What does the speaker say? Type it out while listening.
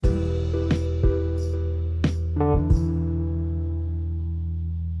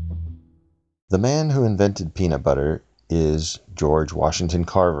The man who invented peanut butter is George Washington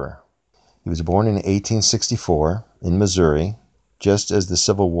Carver. He was born in 1864 in Missouri, just as the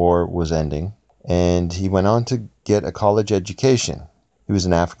Civil War was ending, and he went on to get a college education. He was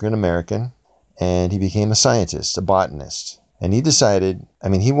an African American, and he became a scientist, a botanist. And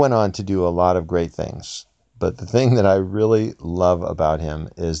he went on to do a lot of great things. But the thing that I really love about him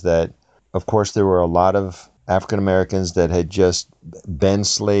is that, of course, there were a lot of African Americans that had just been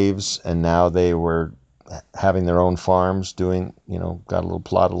slaves, and now they were having their own farms, got a little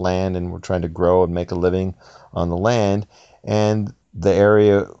plot of land and were trying to grow and make a living on the land. And the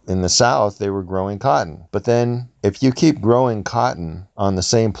area in the South, they were growing cotton. But then if you keep growing cotton on the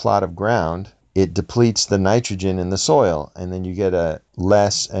same plot of ground, it depletes the nitrogen in the soil, and then you get a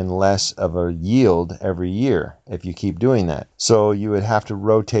less and less of a yield every year if you keep doing that. So you would have to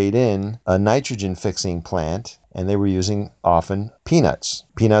rotate in a nitrogen fixing plant, and they were using often peanuts.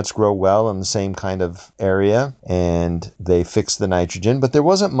 Peanuts grow well in the same kind of area, and they fix the nitrogen, but there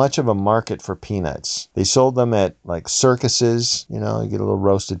wasn't much of a market for peanuts. They sold them at like circuses, you get a little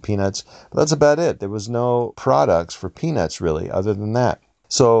roasted peanuts, but that's about it. There was no products for peanuts really other than that.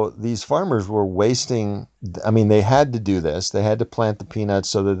 So these farmers were wasting, they had to do this. They had to plant the peanuts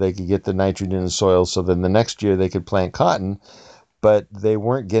so that they could get the nitrogen in the soil so then the next year they could plant cotton, but they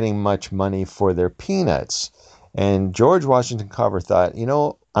weren't getting much money for their peanuts. And George Washington Carver thought,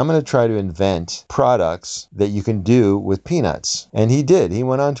 I'm going to try to invent products that you can do with peanuts. And he did. He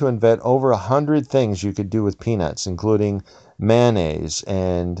went on to invent over 100 things you could do with peanuts, including mayonnaise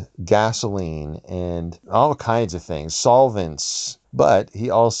and gasoline and all kinds of things, solvents. But he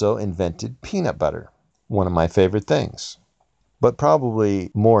also invented peanut butter, one of my favorite things. But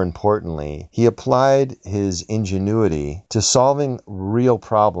probably more importantly, he applied his ingenuity to solving real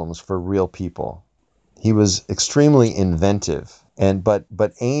problems for real people. He was extremely inventive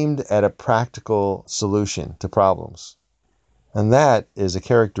but aimed at a practical solution to problems. And that is a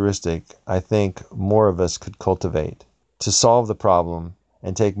characteristic I think more of us could cultivate, to solve the problem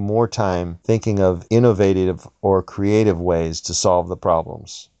and take more time thinking of innovative or creative ways to solve the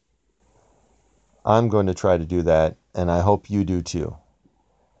problems. I'm going to try to do that, and I hope you do too.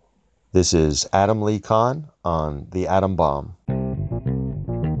 This is Adam Lee Kahn on The Atom Bomb.